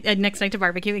 Uncle night, next night to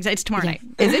barbecue. It's tomorrow night.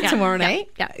 Is it Yeah. tomorrow night?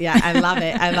 Yeah. Yeah, I love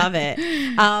it. I love it.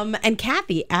 And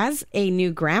Kathy, as a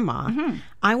new grandma,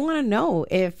 I want to know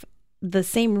if the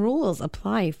same rules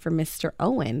apply for Mr.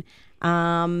 Owen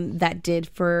that did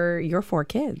for your 4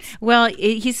 kids. Well,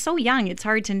 he's so young, it's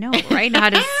hard to know, right? How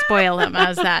to spoil him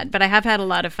as that. But I have had a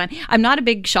lot of fun. I'm not a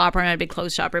big shopper, I'm not a big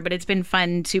clothes shopper, but it's been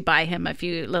fun to buy him a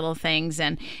few little things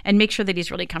and make sure that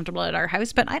he's really comfortable at our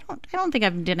house. But I don't think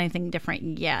I've did anything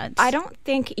different yet. I don't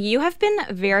think you have been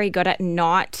very good at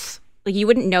not, like, you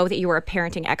wouldn't know that you were a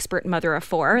parenting expert mother of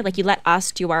 4. Like, you let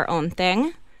us do our own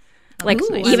thing. Like,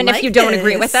 Ooh, even I if like you don't this.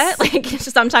 agree with it, like,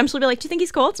 sometimes she'll be like, do you think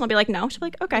he's cold? And I'll be like, no. She'll be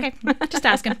like, okay. Just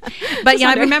asking. But yeah,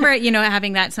 I remember,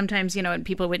 having that sometimes, and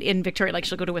people would, in Victoria, like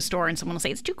she'll go to a store and someone will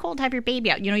say, it's too cold to have your baby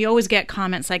out. You always get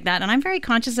comments like that. And I'm very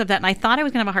conscious of that. And I thought I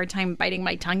was going to have a hard time biting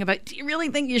my tongue about, do you really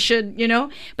think you should,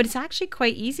 But it's actually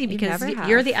quite easy because never have.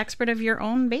 you're the expert of your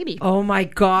own baby. Oh my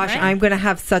gosh, Right. I'm going to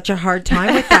have such a hard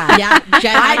time with that. Yeah,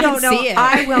 Jen, I I don't can know. see it.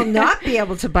 I will not be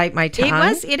able to bite my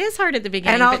tongue. It is hard at the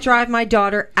beginning. And I'll but- drive my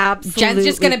daughter absolutely Jen's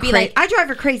just gonna be like- I drive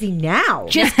her crazy now.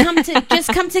 Just come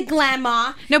to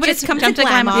Grandma. No, but just it's come to jump to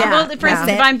Grandma. Grandma. Yeah. Well, for instance, That's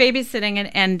if it. I'm babysitting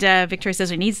and Victoria says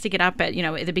she needs to get up at,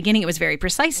 at the beginning it was very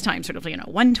precise time, sort of,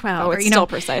 1:12. Oh, or, it's still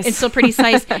precise. It's still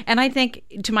precise. And I think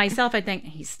to myself,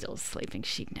 he's still sleeping.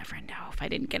 She'd never know if I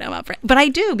didn't get him up. But I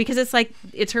do, because it's like,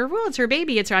 it's her rule. It's her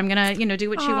baby. It's her, I'm going to, do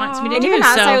what she wants me to And do. even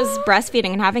as So I was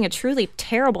breastfeeding and having a truly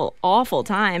terrible, awful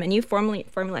time, and you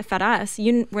formula fed us,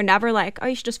 you were never like, oh,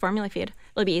 you should just formula feed.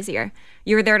 It'll be easier.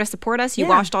 You were there to support us. You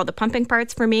washed all the pumping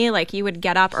parts for me. Like, you would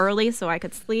get up early so I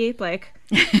could sleep. Like,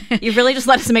 you really just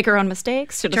let us make our own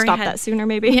mistakes. Should have Victoria stopped had- that sooner,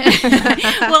 maybe.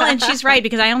 Well, and she's right,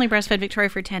 because I only breastfed Victoria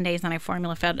for 10 days and I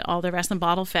formula fed all the rest and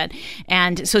bottle fed.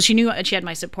 And so she knew she had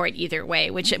my support either way,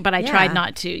 but I tried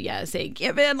not to, say,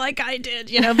 give in like I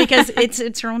did, because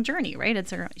it's her own journey, right?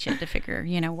 She had to figure,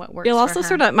 what works You'll for also her.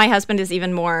 sort of, my husband is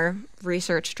even more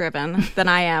research driven than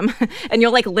I am. And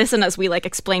you'll listen as we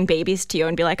explain babies to you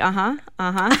and be like,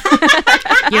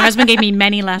 Your husband gave me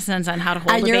many lessons on how to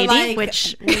hold And a you're baby, like,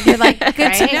 which you're like, good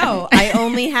to Right? know. I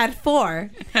only had 4,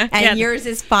 and Yeah. yours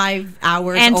is 5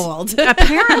 hours and old.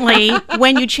 apparently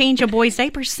when you change a boy's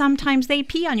diaper, sometimes they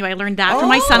pee on you. I learned that from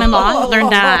my son-in-law.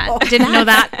 Learned that. Didn't know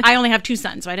that. I only have 2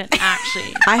 sons, so I didn't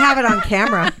actually. I have it on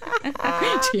camera.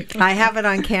 I have it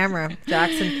on camera.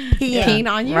 Jackson Peeing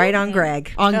on you? right on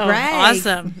Greg. On Oh, Greg.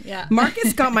 awesome. Yeah.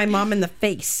 Marcus got my mom in the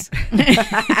face.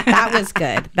 That was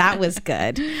good. That was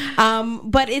good.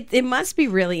 But it must be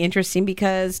really interesting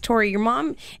because, Tori, your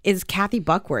mom is Kathy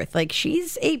Buckworth. Like,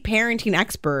 she's a parenting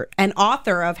expert and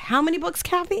author of how many books,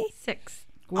 Kathy? 6.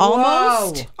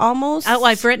 Almost. Whoa. Almost. Oh,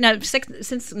 I've written 6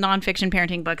 nonfiction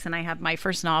parenting books, and I have my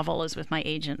first novel is with my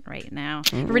agent right now.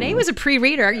 Renee was a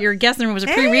pre-reader. Your guest in the room was a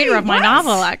pre-reader of my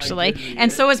novel, actually,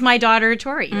 and so is my daughter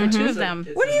Tori. The 2 of them.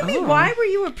 What do you mean? Why were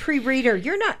you a pre-reader?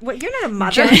 You're not a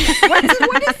mother.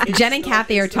 what is Jen and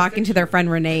Kathy are talking to their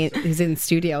friend Renee, who's in the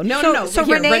studio. No. So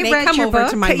Here, Renee read come your over book.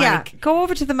 to my Yeah, mic. go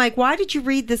over to the mic. Why did you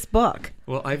read this book?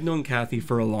 Well, I've known Kathy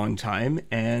for a long time,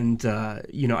 and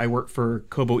I work for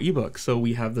Kobo eBooks, so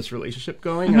we have this relationship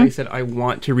going. And I said, I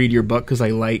want to read your book because I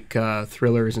like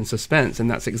thrillers and suspense, and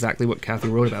that's exactly what Kathy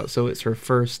wrote about. So it's her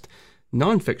first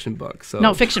nonfiction book. So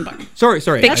No, fiction book. Sorry,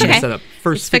 I Fiction. messed that up.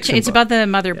 First It's fiction. It's book. about the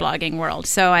mother blogging world.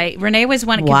 So Renee was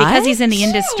one What? because he's in the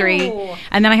industry,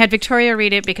 and then I had Victoria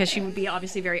read it because she would be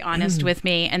obviously very honest with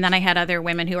me, and then I had other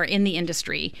women who are in the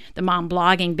industry, the mom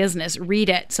blogging business, read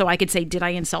it so I could say, did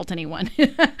I insult anyone? Is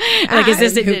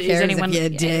this Who is cares anyone? if you Yeah,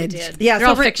 did? Yeah, they're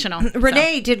all fictional.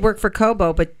 Renee did work for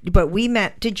Kobo, but we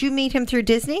met. Did you meet him through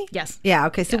Disney? Yes. Yeah.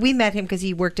 Okay. So we met him because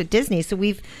he worked at Disney. So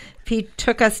he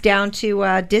took us down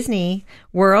to Disney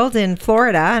World in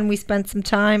Florida, and we spent some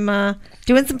time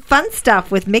doing some fun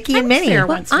stuff with Mickey and Minnie. there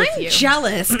once with I'm you.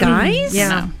 jealous, guys.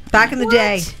 Yeah. No. Back in the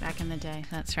day. Back in the day,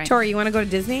 that's right. Tori, you want to go to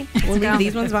Disney? We'll leave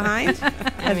these ones behind.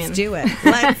 Let's do it.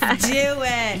 Let's do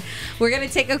it. We're going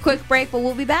to take a quick break, but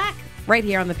we'll be back right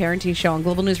here on The Parenting Show on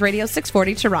Global News Radio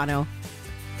 640 Toronto.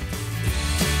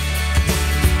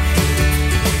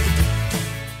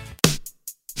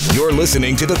 You're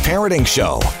listening to The Parenting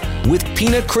Show with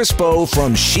Pina Crispo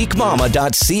from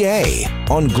chicmama.ca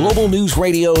on Global News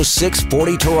Radio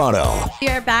 640 Toronto. We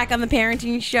are back on The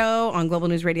Parenting Show on Global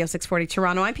News Radio 640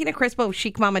 Toronto. I'm Pina Crispo of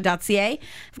chicmama.ca.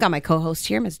 I've got my co-host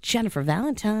here, Ms. Jennifer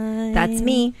Valentine. That's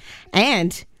me.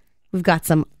 And we've got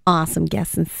some awesome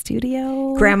guests in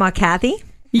studio. Grandma Kathy.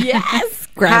 Yes.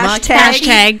 Grandma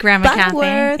Hashtag Grandma Kathy.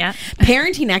 Buckworth. Yeah.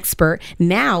 Parenting expert.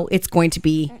 Now it's going to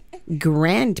be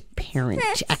grandparent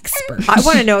expert. I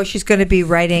want to know if she's going to be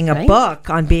writing a book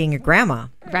on being a grandma.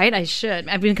 Right, I should.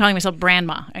 I've been calling myself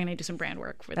Brandma. I'm going to do some brand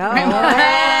work with Oh, Grandma.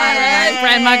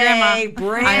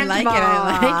 Grandma. I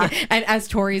like it. And as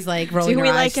Tori's like rolling her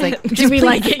eyes, she's like, Do we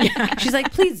like it? Yeah. she's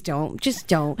like, please don't, just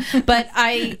don't. But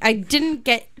I didn't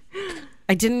get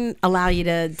I didn't allow you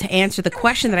to answer the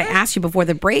question that I asked you before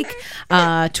the break,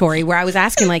 Tori, where I was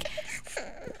asking like,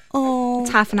 It's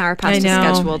half an hour past the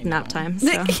scheduled nap time.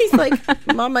 So. He's like,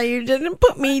 Mama, you didn't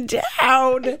put me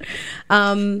down.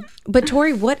 But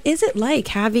Tori, what is it like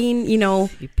having,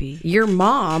 your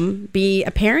mom be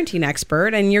a parenting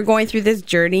expert and you're going through this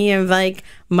journey of like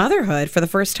motherhood for the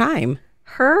first time?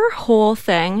 Her whole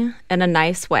thing, in a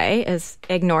nice way, is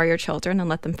ignore your children and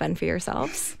let them fend for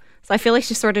yourselves. So I feel like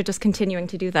she's sort of just continuing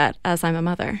to do that as I'm a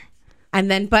mother. And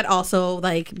then, but also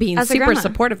like being As a super grandma.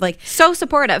 supportive, like So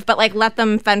supportive, but like let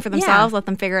them fend for themselves, let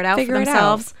them figure it out Figure for it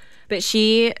themselves. But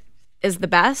she is the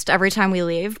best. Every time we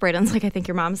leave, Braden's like, I think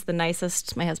your mom's the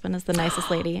nicest. My husband is the nicest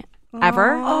lady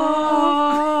ever.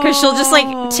 Because she'll just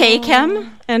like take him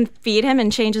and feed him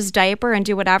and change his diaper and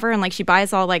do whatever. And like she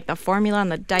buys all like the formula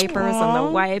and the diapers and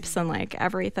the wipes and like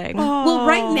everything. Well,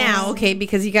 right now, okay,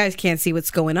 because you guys can't see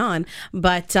what's going on,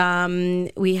 but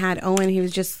we had Owen. He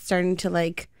was just starting to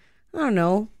like, I don't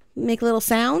know, make little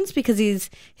sounds because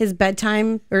his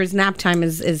bedtime or his nap time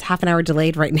is half an hour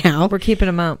delayed right now. We're keeping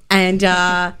him up.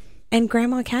 And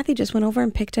Grandma Kathy just went over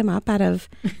and picked him up out of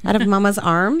Mama's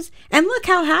arms. And look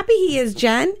how happy he is,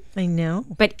 Jen. I know.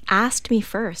 But asked me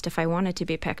first if I wanted to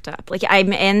be picked up. Like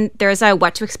there's a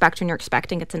What to Expect When You're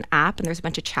Expecting. It's an app and there's a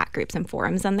bunch of chat groups and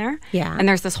forums in there. Yeah. And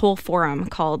there's this whole forum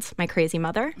called My Crazy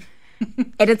Mother.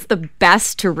 And it's the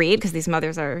best to read because these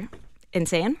mothers are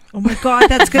insane. Oh my God,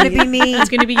 that's going to be me. It's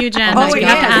going to be you, Jen. Oh, you it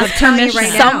have to is. ask I'm telling you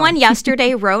permission. right now. Someone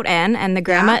yesterday wrote in, and the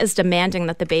grandma is demanding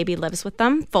that the baby lives with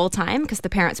them full time because the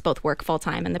parents both work full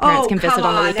time and the parents can visit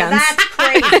on the weekends. That's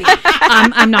crazy.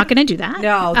 I'm not going to do that.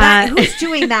 No, who's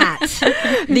doing that?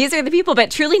 These are the people,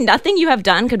 but truly nothing you have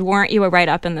done could warrant you a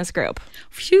write-up in this group.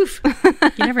 Phew. You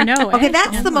never know. Okay, eh?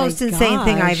 that's the most insane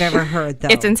thing I've ever heard, though.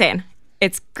 It's insane.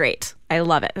 It's great. I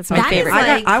love it. It's my That is favorite.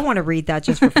 like- I want to read that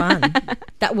just for fun.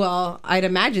 I'd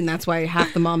imagine that's why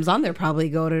half the moms on there probably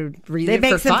go to read It it for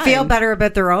makes them fun. feel better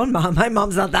about their own mom. My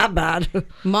mom's not that bad.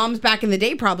 Moms back in the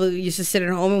day probably used to sit at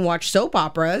home and watch soap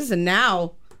operas, and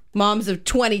now moms of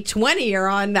 2020 are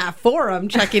on that forum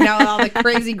checking out all the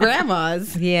crazy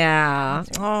grandmas. Yeah.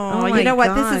 Oh, my you know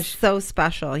what? This gosh. is so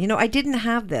special. I didn't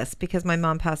have this because my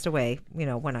mom passed away,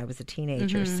 when I was a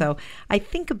teenager. So I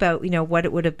think about, what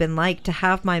it would have been like to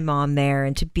have my mom there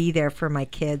and to be there for my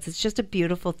kids. It's just a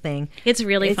beautiful thing. It's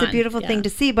really It's fun. a beautiful thing to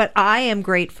see. But I am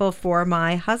grateful for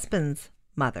my husband's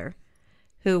mother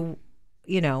who,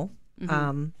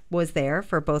 was there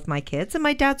for both my kids and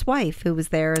my dad's wife who was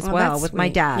there as well that's with my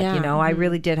sweet. dad. Yeah. I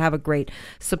really did have a great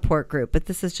support group. But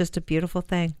this is just a beautiful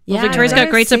thing. Well, Victoria's got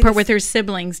great support with her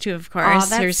siblings too, of course. Her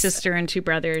that's- sister and two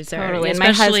brothers. Totally. Are, And my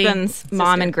especially husband's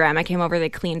mom sister. and grandma came over. They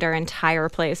cleaned our entire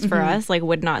place for us. Like,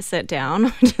 would not sit down.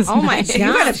 Which is Oh my nice.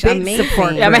 gosh, big amazing.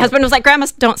 support Yeah, my husband was like, "Grandma,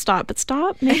 don't stop, but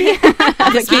stop, maybe."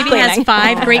 This Keep baby has cleaning.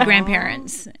 5 great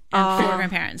grandparents and 4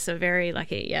 grandparents, so very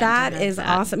lucky. Yeah, That to have is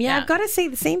awesome. Yeah, I've got to say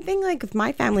the same thing like with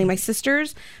my family. My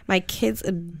sisters, my kids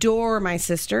adore my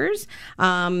sisters.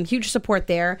 Huge support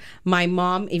there. My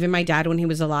mom, even my dad when he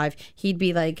was alive, he'd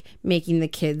be like making the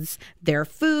kids their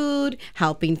food,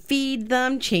 helping feed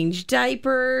them, change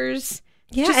diapers.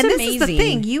 Yeah, Just and this amazing. is the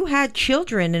thing. You had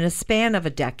children in a span of a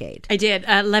decade. I did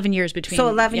 11 years between. So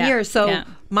 11 yeah, years. So yeah.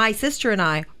 my sister and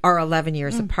I are 11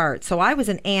 years apart. So I was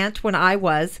an aunt when I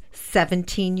was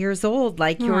 17 years old,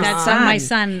 like your That's son. my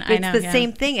son. I It's know, the yeah.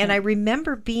 same thing. And I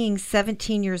remember being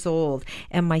 17 years old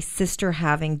and my sister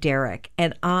having Derek.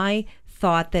 And I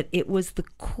thought that it was the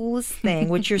coolest thing,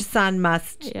 which your son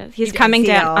must. Yeah, he's coming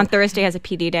feel. down on Thursday. Has a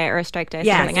PD day or a strike day.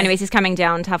 Yes. Something. Anyways, he's coming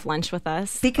down to have lunch with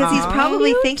us. Because he's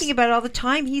probably thinking about it all the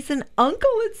time. He's an uncle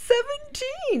at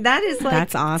 17. That is like,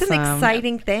 That's It's an awesome.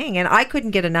 exciting thing. And I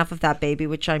couldn't get enough of that baby,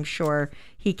 which I'm sure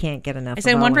he can't get enough I of.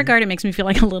 said in one Owen. regard, it makes me feel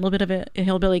like a little bit of a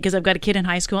hillbilly because I've got a kid in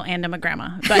high school and I'm a grandma.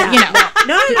 But,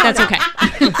 No, that's okay.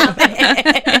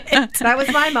 That was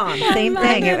my mom. Same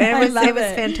thing. It was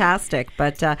fantastic.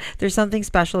 But there's something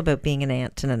special about being an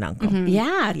aunt and an uncle.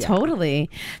 Yeah, totally.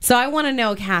 So I want to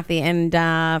know, Kathy, and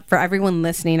for everyone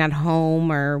listening at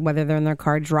home or whether they're in their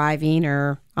car driving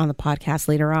or on the podcast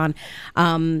later on,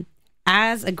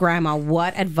 as a grandma,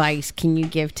 what advice can you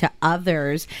give to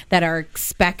others that are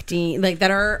expecting, like that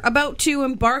are about to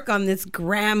embark on this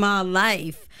grandma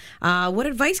life? What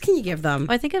advice can you give them?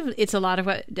 Well, I think it's a lot of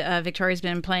what Victoria's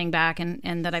been playing back,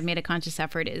 and that I've made a conscious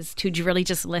effort is to really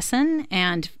just listen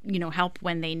and help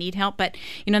when they need help. But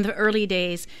in the early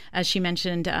days, as she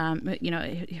mentioned,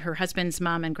 her husband's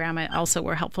mom and grandma also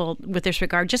were helpful with this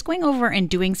regard. Just going over and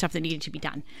doing stuff that needed to be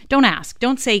done. Don't ask.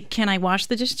 Don't say, "Can I wash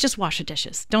the dishes?" Just wash the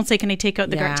dishes. Don't say, "Can I take out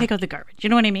the take out the garbage?" You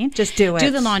know what I mean? Just do it.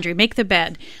 Do the laundry. Make the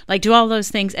bed. Like do all those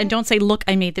things, and don't say, "Look,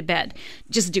 I made the bed."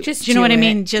 Just do it. Do you know what I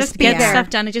mean? Just get stuff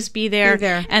done and just be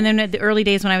there. And then at the early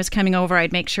days when I was coming over,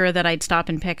 I'd make sure that I'd stop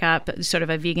and pick up sort of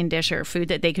a vegan dish or food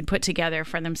that they could put together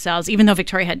for themselves, even though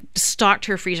Victoria had stocked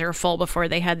her freezer full before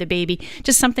they had the baby.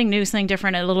 Just something new, something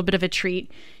different, a little bit of a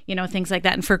treat, things like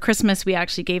that. And for Christmas, we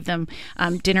actually gave them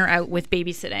dinner out with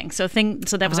babysitting. So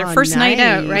that was our first night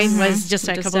out, right? Was just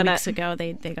a couple of weeks ago.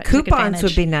 They got coupons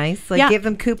would be nice. Give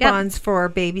them coupons for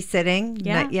babysitting.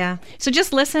 Yeah. So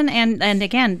just listen, and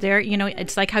again,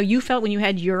 it's like how you felt when you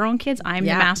had your own kids. I'm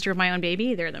the master of my own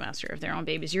baby. They're the master of their own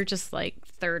babies. You're just like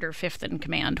third or fifth in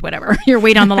command, whatever. You're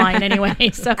wait on the line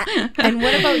anyway. So. And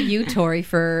what about you, Tori,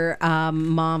 for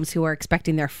moms who are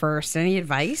expecting their first? Any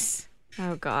advice?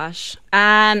 Oh gosh.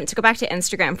 To go back to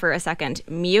Instagram for a second,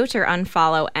 mute or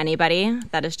unfollow anybody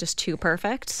that is just too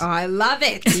perfect. Oh, I love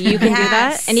it. You can do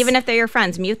that. And even if they're your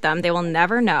friends, mute them. They will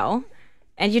never know.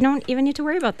 And you don't even need to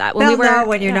worry about that. They'll know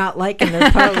when you're not liking their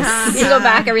posts. You go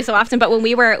back every so often. But when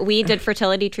we did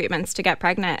fertility treatments to get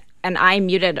pregnant, and I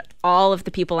muted all of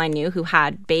the people I knew who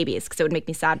had babies because it would make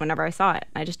me sad whenever I saw it.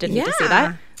 I just didn't need to see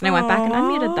that. And I went back and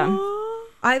unmuted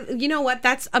them. You know what?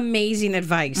 That's amazing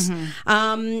advice.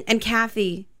 And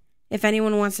Kathy, if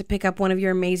anyone wants to pick up one of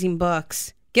your amazing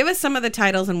books, give us some of the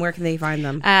titles and where can they find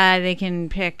them? They can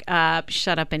pick up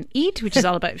Shut Up and Eat, which is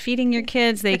all about feeding your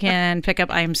kids. They can pick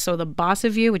up I Am So the Boss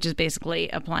of You, which is basically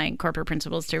applying corporate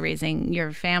principles to raising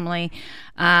your family.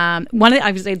 I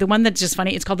would say the one that's just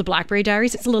funny, it's called The Blackberry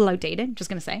Diaries. It's a little outdated, just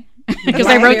going to say. Because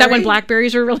I wrote that when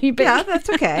blackberries were really big. Yeah, that's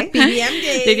okay. BBM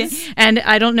days. And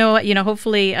I don't know,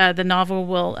 hopefully the novel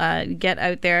will get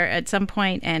out there at some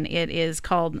point, and it is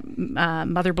called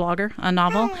Mother Blogger, a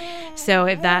novel. So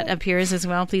if that appears as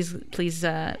well, please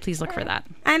look for that.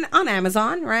 And on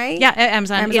Amazon, right? Yeah,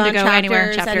 Amazon Indigo, Chapters,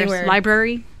 anywhere, Chapters,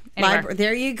 Library, anywhere.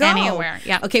 There you go. Anywhere,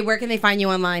 yeah. Okay, where can they find you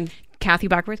online? Kathy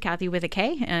Buckworth, Kathy with a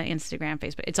K, Instagram,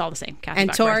 Facebook. It's all the same. Kathy and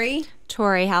Buckworth. Tori?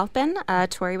 Tori Halpin,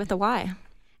 Tori with a Y.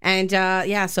 And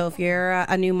so if you're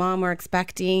a new mom or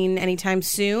expecting anytime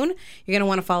soon, you're going to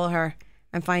want to follow her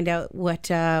and find out what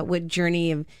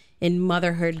journey in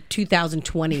motherhood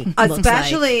 2020 looks like.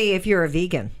 Especially if you're a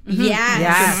vegan.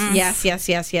 Yes.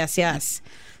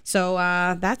 So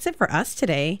that's it for us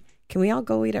today. Can we all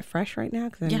go eat at Fresh right now?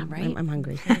 Yeah, right. I'm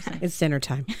hungry. It's dinner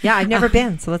time. Yeah, I've never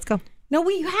been, so let's go. No,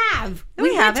 we have. No,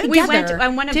 we haven't. We went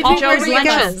on one of Joe's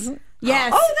lunches.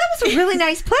 Yes. Oh, that was a really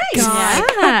nice place.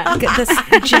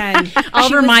 Yeah. Jen.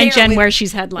 I'll remind Jen where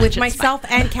she's had lunch. With myself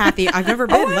and Kathy. I've never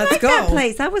been. Let's go. That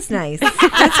place. That was nice.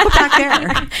 Let's go back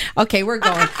there. Okay, we're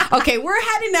going. Okay, we're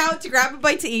heading out to grab a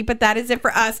bite to eat, but that is it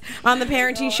for us on The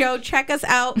Parenting Show. Check us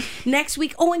out next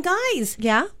week. Oh, and guys.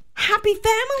 Yeah? Happy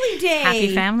Family Day.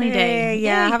 Happy Family Day.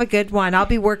 Yeah, have a good one. I'll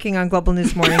be working on Global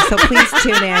News Morning, so please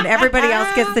tune in. Everybody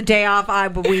else gets the day off,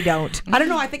 but we don't. I don't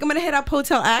know. I think I'm going to hit up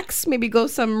Hotel X, maybe go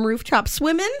some rooftop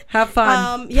swimming. Have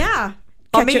fun. Yeah.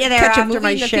 I'll meet you there after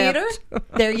my shift.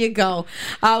 There you go.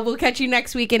 We'll catch you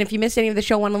next week. And if you missed any of the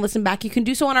show, want to listen back, you can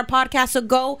do so on our podcast. So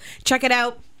go check it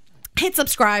out. Hit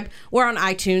subscribe. We're on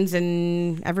iTunes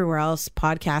and everywhere else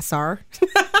podcasts are.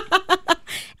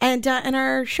 And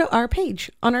our show, our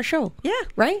page on our show. Yeah.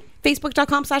 Right?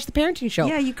 Facebook.com/The Parenting Show.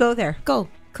 Yeah, you go there. Go.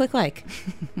 Click like.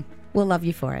 We'll love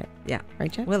you for it. Yeah.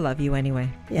 Right, Jen? We'll love you anyway.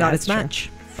 Yeah, Not that's as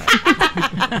much.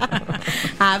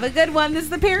 Have a good one. This is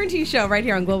The Parenting Show right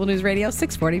here on Global News Radio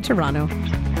 640 Toronto.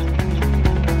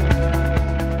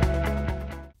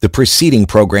 The preceding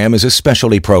program is a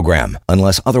specialty program.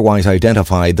 Unless otherwise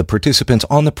identified, the participants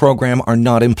on the program are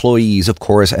not employees of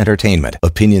Chorus Entertainment.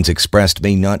 Opinions expressed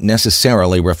may not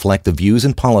necessarily reflect the views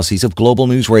and policies of Global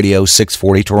News Radio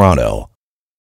 640 Toronto.